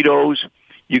tuxedos.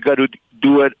 You got to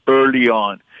do it early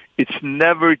on. It's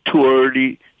never too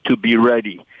early to be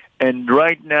ready. And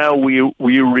right now we're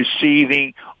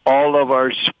receiving all of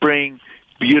our spring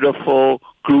beautiful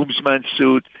groomsmen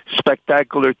suit,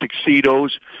 spectacular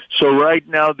tuxedos. So right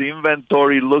now the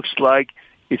inventory looks like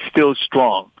it's still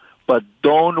strong. But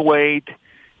don't wait.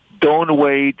 Don't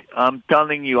wait. I'm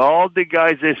telling you, all the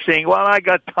guys are saying, well, I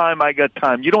got time.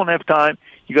 You don't have time.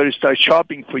 You got to start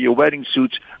shopping for your wedding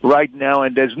suits right now,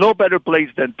 and there's no better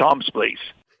place than Tom's Place.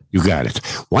 You got it.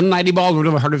 190 Baldwin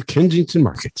in the heart of Kensington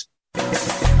Market.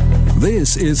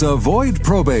 This is Avoid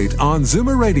Probate on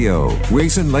Zoomer Radio.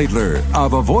 Jason Laidler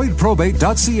of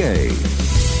avoidprobate.ca.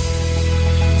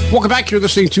 Welcome back. You're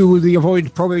listening to the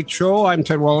Avoid Probate Show. I'm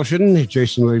Ted Woloshyn.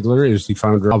 Jason Laidler is the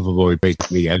founder of Avoid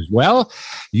Probate, me as well.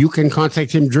 You can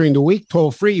contact him during the week,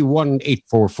 toll free,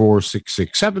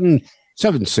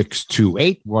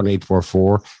 1-844-667-7628,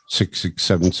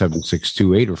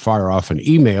 1-844-667-7628, or fire off an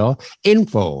email,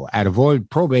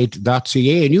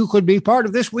 info@avoidprobate.ca, and you could be part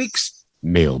of this week's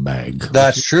mailbag.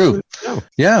 That's true.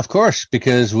 Yeah, of course,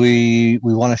 because we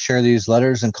want to share these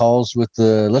letters and calls with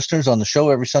the listeners on the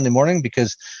show every Sunday morning,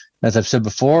 because as I've said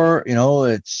before,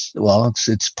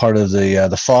 it's part of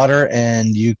the fodder,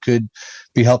 and you could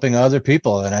be helping other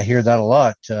people. And I hear that a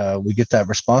lot. We get that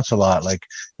response a lot. Like,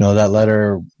 that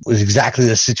letter was exactly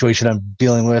the situation I'm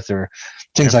dealing with, or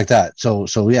things like that. So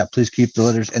yeah, please keep the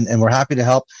letters, and we're happy to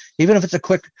help. Even if it's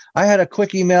I had a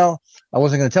quick email. I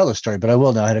wasn't going to tell this story, but I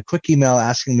will now. I had a quick email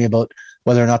asking me about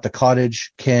whether or not the cottage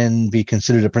can be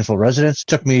considered a principal residence. It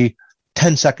took me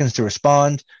 10 seconds to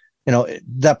respond.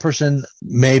 That person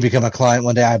may become a client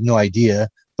one day. I have no idea,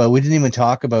 but we didn't even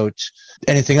talk about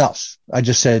anything else. I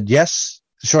just said, yes.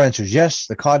 The short answer is yes.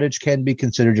 The cottage can be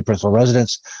considered your principal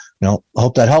residence.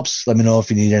 Hope that helps. Let me know if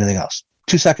you need anything else.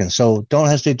 2 seconds. So don't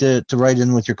hesitate to write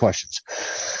in with your questions.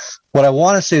 What I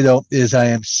want to say, though, is I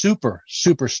am super,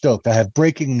 super stoked. I have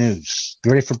breaking news.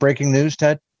 You ready for breaking news,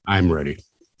 Ted? I'm ready.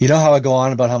 You know how I go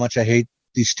on about how much I hate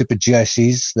these stupid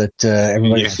GICs that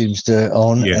everybody seems to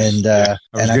own? Yes. And I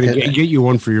was going to get you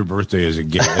one for your birthday as a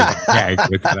gag.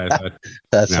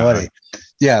 That's funny.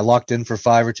 Yeah, locked in for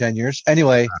 5 or 10 years.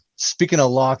 Anyway, speaking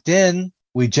of locked in,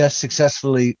 we just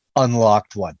successfully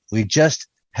unlocked one. We just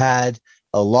had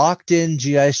a locked in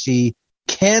GIC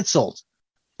canceled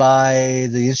by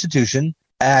the institution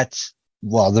at,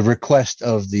 the request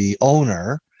of the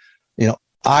owner.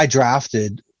 I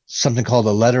drafted something called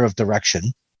a letter of direction,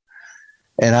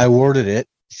 and I worded it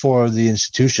for the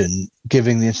institution,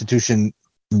 giving the institution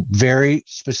very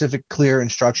specific, clear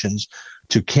instructions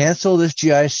to cancel this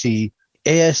GIC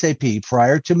ASAP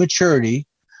prior to maturity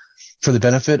for the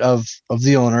benefit of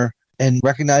the owner, and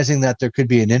recognizing that there could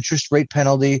be an interest rate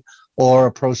penalty or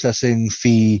a processing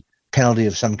fee penalty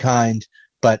of some kind.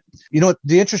 But you know what?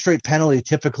 The interest rate penalty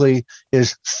typically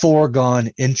is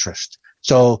foregone interest.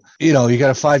 So, you got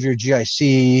a 5-year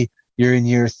GIC, you're in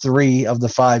year 3 of the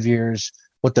 5 years.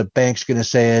 What the bank's going to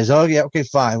say is, oh, yeah, okay,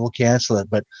 fine, we'll cancel it.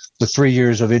 But the 3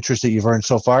 years of interest that you've earned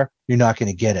so far, you're not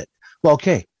going to get it. Well,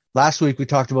 okay. Last week, we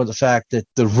talked about the fact that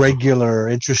the regular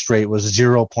interest rate was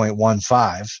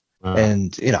 0.15.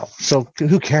 And, so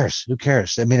who cares? Who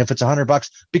cares? I mean, if it's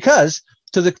 $100, because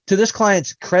to this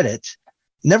client's credit,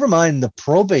 never mind the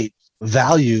probate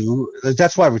value.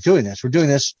 That's why we're doing this. We're doing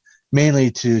this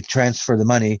mainly to transfer the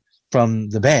money from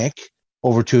the bank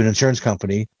over to an insurance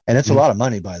company. And it's a lot of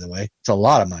money, by the way. It's a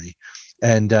lot of money.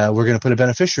 And we're going to put a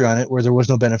beneficiary on it where there was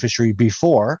no beneficiary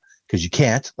before, because you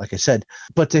can't, like I said.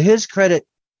 But to his credit,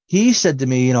 he said to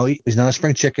me, he's not a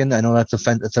spring chicken. I know that's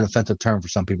an offensive term for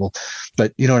some people,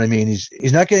 but you know what I mean?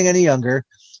 He's not getting any younger,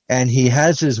 and he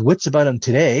has his wits about him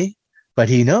today, but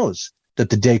he knows that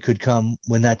the day could come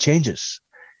when that changes.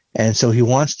 And so he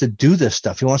wants to do this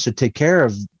stuff. He wants to take care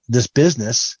of this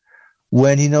business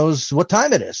when he knows what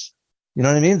time it is. You know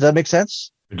what I mean? Does that make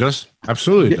sense? It does.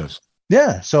 Absolutely, it does.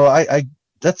 Yeah. So I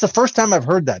that's the first time I've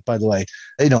heard that, by the way,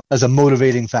 as a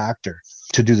motivating factor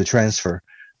to do the transfer.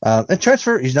 And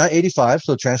transfer, he's not 85,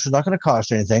 so transfer's not going to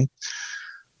cost anything.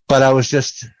 But I was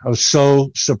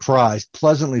so surprised,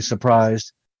 pleasantly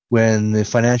surprised, when the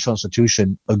financial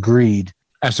institution agreed.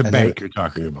 As a bank, you're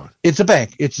talking about. It's a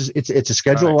bank. It's a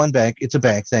Schedule 1 bank. It's a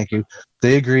bank. Thank you.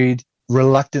 They agreed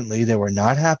reluctantly. They were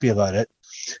not happy about it.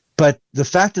 But the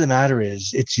fact of the matter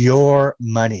is, it's your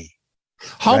money.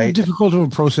 How difficult of a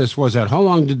process was that? How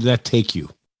long did that take you?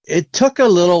 It took a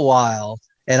little while,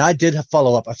 and I did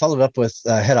follow up. I followed up with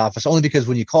head office, only because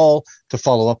when you call to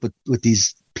follow up with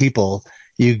these people,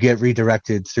 you get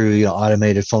redirected through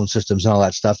automated phone systems and all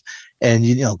that stuff. And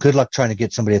good luck trying to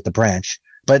get somebody at the branch.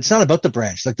 But it's not about the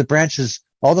branch. Like the branches,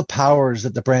 all the powers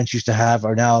that the branch used to have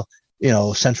are now,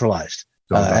 centralized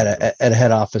at a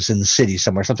head office in the city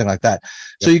somewhere, something like that.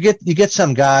 Yeah. So you get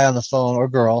some guy on the phone or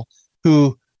girl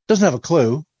who doesn't have a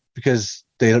clue because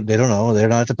they don't know. They're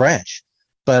not at the branch.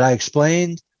 But I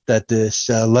explained that this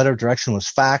letter of direction was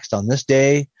faxed on this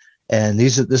day, and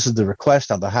this is the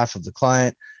request on behalf of the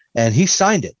client, and he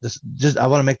signed it. I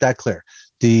want to make that clear.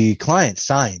 The client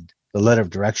signed the letter of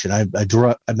direction. I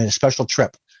made a special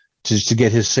trip to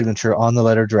get his signature on the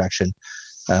letter of direction.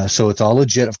 So it's all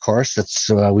legit, of course. That's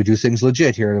we do things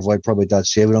legit here at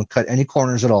avoidprobate.ca. We don't cut any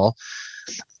corners at all.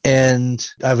 And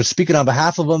I was speaking on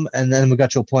behalf of him, and then we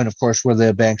got to a point, of course, where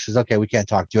the bank says, okay, we can't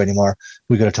talk to you anymore.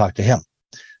 We got to talk to him.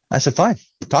 I said, fine,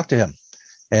 talk to him.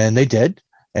 And they did,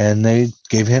 and they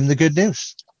gave him the good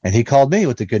news. And he called me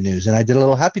with the good news, and I did a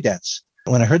little happy dance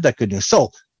when I heard that good news. So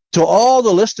to all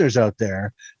the listeners out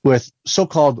there with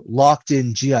so-called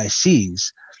locked-in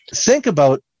GICs, think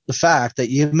about the fact that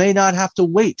you may not have to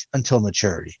wait until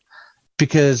maturity,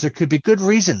 because there could be good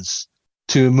reasons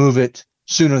to move it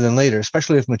sooner than later,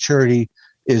 especially if maturity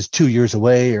is 2 years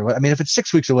away. If it's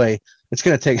 6 weeks away, it's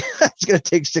going to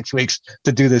take 6 weeks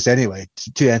to do this anyway,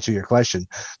 to answer your question.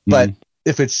 Mm-hmm. But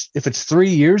if it's 3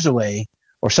 years away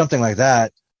or something like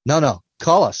that, no,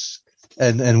 call us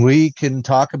and we can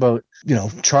talk about,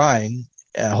 trying,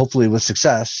 hopefully with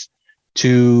success,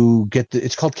 to get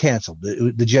it's called canceled.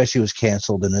 The GIC was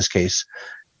canceled in this case.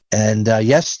 And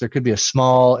yes, there could be a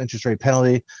small interest rate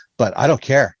penalty, but I don't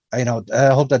care. I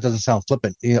hope that doesn't sound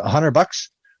flippant. $100,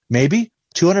 maybe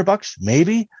 $200,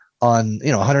 maybe on,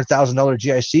 $100,000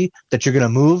 GIC that you're going to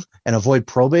move and avoid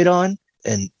probate on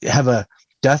and have a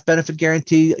death benefit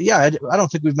guarantee. Yeah, I don't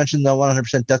think we've mentioned the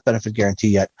 100% death benefit guarantee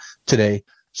yet today.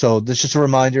 So this is just a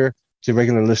reminder to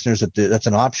regular listeners that that's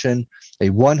an option, a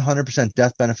 100%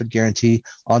 death benefit guarantee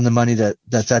on the money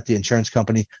that's at the insurance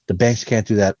company. The banks can't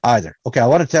do that either. Okay, I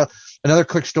want to tell another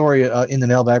quick story in the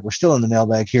mailbag. We're still in the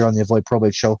mailbag here on the Avoid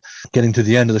Probate Show, getting to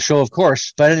the end of the show, of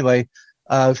course. But anyway,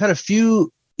 we've had a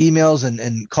few emails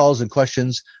and calls and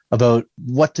questions about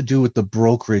what to do with the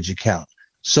brokerage account.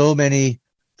 So many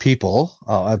people,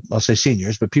 I'll say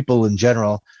seniors, but people in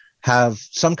general have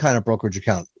some kind of brokerage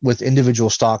account with individual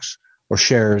stocks or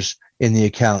shares in the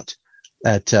account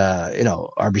at,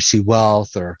 RBC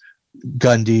Wealth or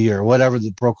Gundy or whatever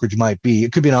the brokerage might be.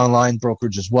 It could be an online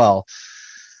brokerage as well.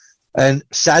 And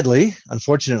sadly,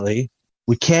 unfortunately,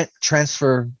 we can't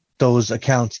transfer those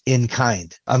accounts in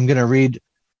kind. I'm going to read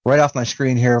right off my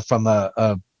screen here from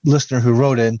a listener who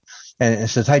wrote in, and it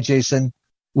says, "Hi, Jason.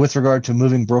 With regard to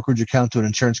moving brokerage account to an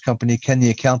insurance company, can the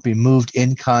account be moved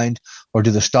in kind, or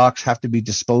do the stocks have to be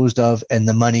disposed of and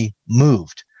the money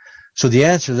moved?" So the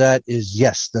answer to that is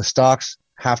yes, the stocks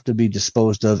have to be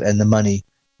disposed of and the money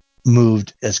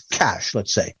moved as cash,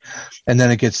 let's say. And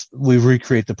then we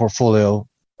recreate the portfolio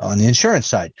on the insurance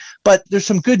side. But there's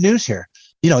some good news here.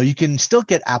 You can still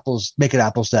make it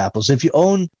apples to apples. If you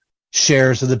own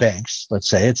shares of the banks, let's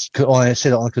say, I say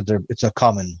that only because it's a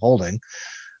common holding.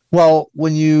 Well,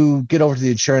 when you get over to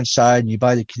the insurance side and you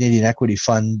buy the Canadian equity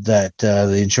fund that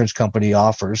the insurance company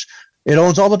offers, it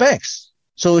owns all the banks.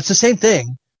 So it's the same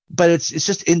thing, but it's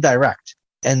just indirect.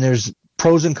 And there's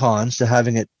pros and cons to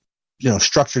having it,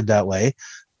 structured that way.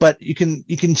 But you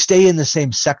can stay in the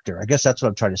same sector. I guess that's what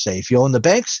I'm trying to say. If you own the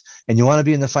banks and you want to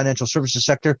be in the financial services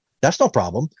sector, that's no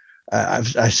problem.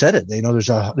 I said it. There's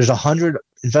 100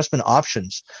 investment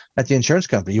options at the insurance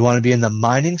company. You want to be in the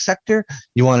mining sector,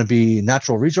 you want to be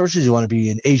natural resources, you want to be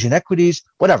in Asian equities,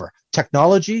 whatever,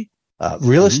 technology,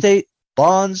 real estate,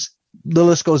 bonds. The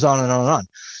list goes on and on and on.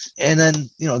 And then,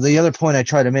 the other point I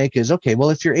try to make is, okay,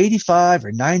 well, if you're 85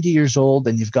 or 90 years old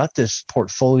and you've got this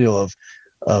portfolio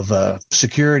of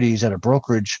securities at a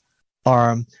brokerage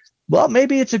arm, well,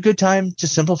 maybe it's a good time to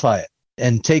simplify it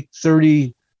and take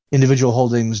 30 individual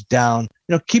holdings down,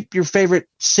 keep your favorite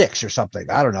 6 or something.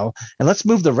 I don't know. And let's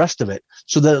move the rest of it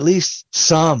so that at least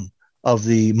some of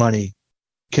the money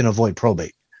can avoid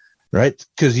probate, right?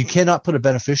 Because you cannot put a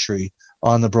beneficiary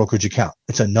on the brokerage account.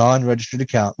 It's a non-registered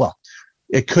account. Well,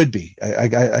 it could be.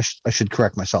 I should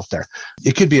correct myself there.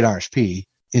 It could be an RSP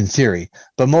in theory,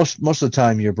 but most of the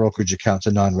time your brokerage account's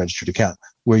a non-registered account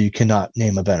where you cannot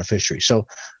name a beneficiary. So,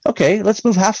 okay, let's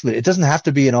move half of it. It doesn't have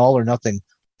to be an all or nothing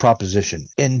proposition.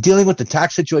 And dealing with the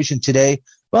tax situation today,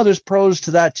 well, there's pros to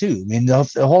that too. I mean, the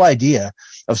whole idea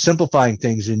of simplifying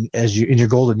things in your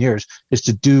golden years is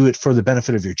to do it for the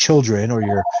benefit of your children or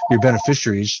your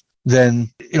beneficiaries.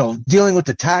 Then, dealing with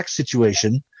the tax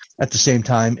situation at the same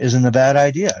time isn't a bad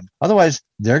idea. Otherwise,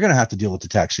 they're going to have to deal with the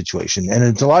tax situation. And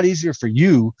it's a lot easier for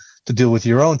you to deal with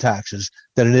your own taxes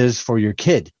than it is for your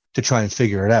kid to try and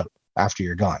figure it out after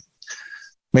you're gone.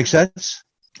 Make sense?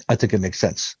 I think it makes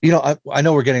sense. I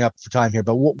know we're getting up for time here,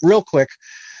 but real quick,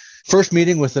 first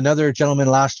meeting with another gentleman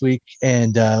last week,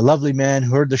 and a lovely man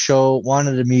who heard the show,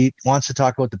 wanted to meet, wants to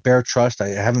talk about the Bear Trust. I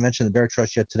haven't mentioned the Bear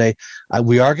Trust yet today.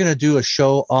 We are going to do a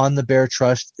show on the Bear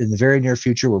Trust in the very near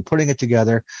future. We're putting it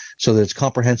together so that it's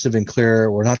comprehensive and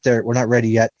clear. We're not there. We're not ready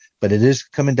yet, but it is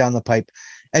coming down the pipe.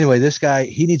 Anyway, this guy,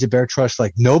 he needs a Bear Trust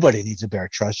like nobody needs a Bear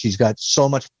Trust. He's got so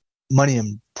much money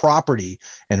in property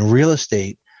and real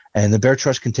estate, and the Bear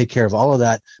Trust can take care of all of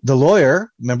that. The lawyer,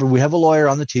 remember, we have a lawyer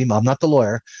on the team. I'm not the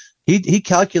lawyer. He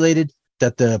calculated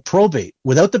that the probate,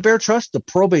 without the Bear Trust, the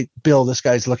probate bill this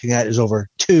guy's looking at is over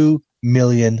 $2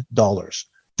 million.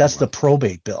 That's the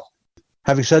probate bill.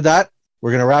 Having said that,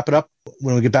 we're going to wrap it up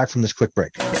when we get back from this quick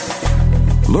break.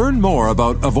 Learn more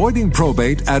about avoiding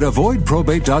probate at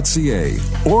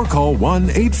avoidprobate.ca or call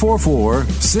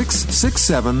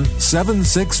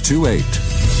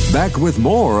 1-844-667-7628. Back with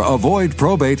more Avoid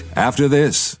Probate after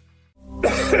this.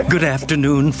 Good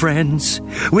afternoon, friends.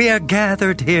 We are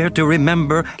gathered here to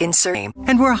remember Insert name.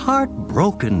 And we're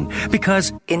heartbroken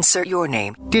because Insert your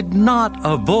name. Did not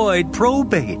avoid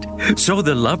probate. So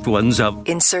the loved ones of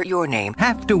Insert your name.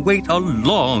 Have to wait a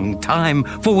long time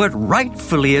for what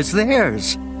rightfully is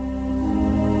theirs.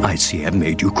 I see I've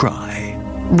made you cry.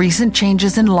 Recent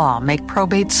changes in law make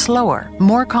probate slower,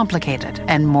 more complicated,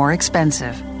 and more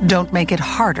expensive. Don't make it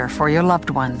harder for your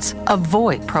loved ones.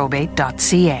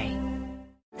 Avoidprobate.ca.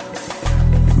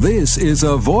 This is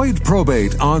Avoid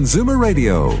Probate on Zoomer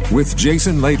Radio with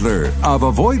Jason Laidler of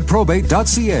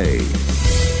avoidprobate.ca.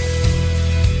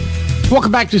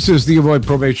 Welcome back. This is the Avoid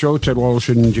Probate Show. Ted Walsh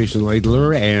and Jason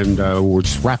Laidler, and we're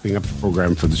just wrapping up the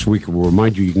program for this week. We'll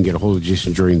remind you can get a hold of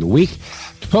Jason during the week.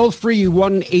 Toll free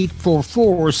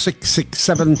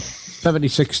 1-844-667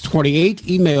 7628.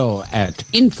 Email at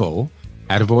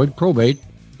info@avoidprobate.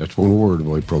 That's one word,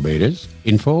 Avoid Probate is.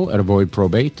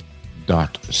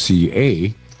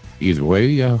 info@avoidprobate.ca. Either way,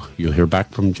 you'll hear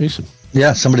back from Jason.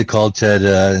 Yeah, somebody called Ted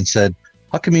and said,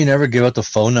 how come you never give out the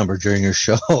phone number during your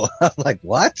show? I'm like,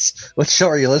 what? What show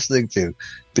are you listening to?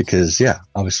 Because, yeah,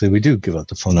 obviously we do give out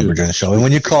the phone number during the show. And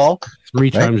when you call... 3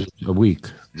 times a week.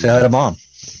 Say hi to Mom.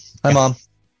 Hi, Mom.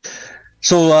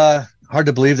 So, hard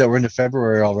to believe that we're into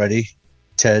February already,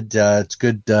 Ted. It's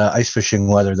good ice fishing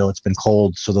weather, though. It's been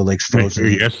cold, so the lake's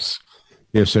frozen.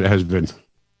 Yes, it has been.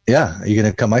 Yeah. Are you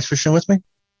going to come ice fishing with me?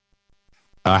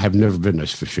 I have never been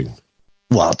ice fishing.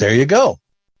 Well, there you go.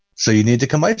 So you need to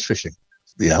come ice fishing.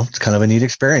 You know, it's kind of a neat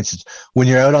experience. When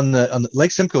you're out on the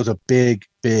Lake Simcoe is a big,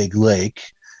 big lake.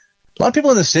 A lot of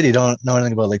people in the city don't know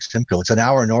anything about Lake Simcoe. It's an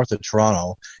hour north of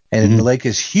Toronto, and the lake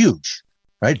is huge,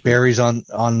 right? Barrie's on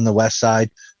the west side.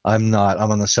 I'm not.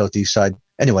 I'm on the southeast side.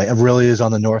 Anyway, it really is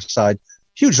on the north side.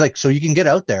 Huge lake. So you can get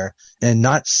out there and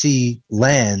not see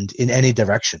land in any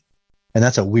direction. And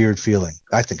that's a weird feeling.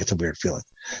 I think it's a weird feeling.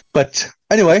 But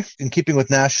anyway, in keeping with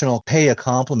National Pay a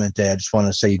Compliment Day, I just want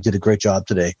to say you did a great job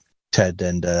today, Ted,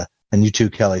 and you too,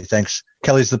 Kelly. Thanks.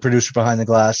 Kelly's the producer behind the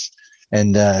glass,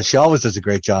 and she always does a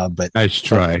great job. But nice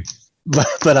try.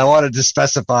 But I wanted to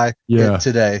specify it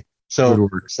today. So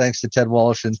thanks to Ted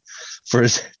Woloshyn for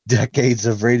his decades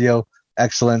of radio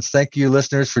excellence. Thank you,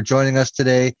 listeners, for joining us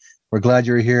today. We're glad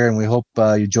you're here, and we hope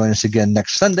you join us again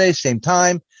next Sunday, same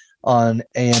time on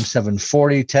AM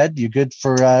 740. Ted, you good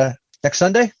for next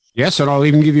Sunday? Yes, and I'll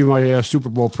even give you my Super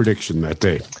Bowl prediction that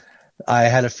day. I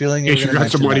had a feeling you were going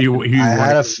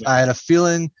to I had a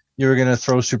feeling you were going to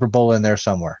throw Super Bowl in there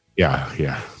somewhere.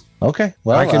 Yeah. Okay.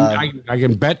 Well, I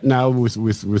can bet now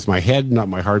with my head, not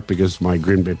my heart, because my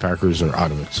Green Bay Packers are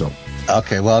out of it. So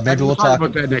okay. Well, maybe we'll talk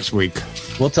about that next week.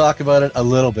 We'll talk about it a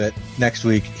little bit next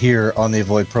week here on the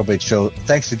Avoid Probate Show.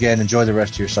 Thanks again. Enjoy the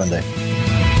rest of your Sunday.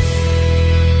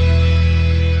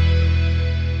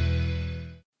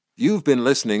 You've been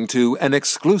listening to an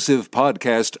exclusive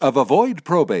podcast of Avoid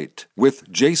Probate with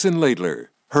Jason Laidler.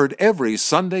 Heard every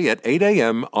Sunday at 8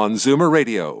 a.m. on Zoomer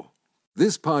Radio.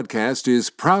 This podcast is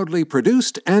proudly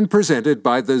produced and presented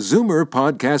by the Zoomer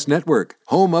Podcast Network,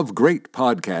 home of great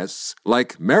podcasts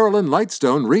like Marilyn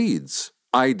Lightstone Reads,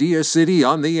 Idea City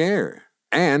on the Air,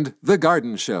 and The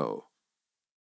Garden Show.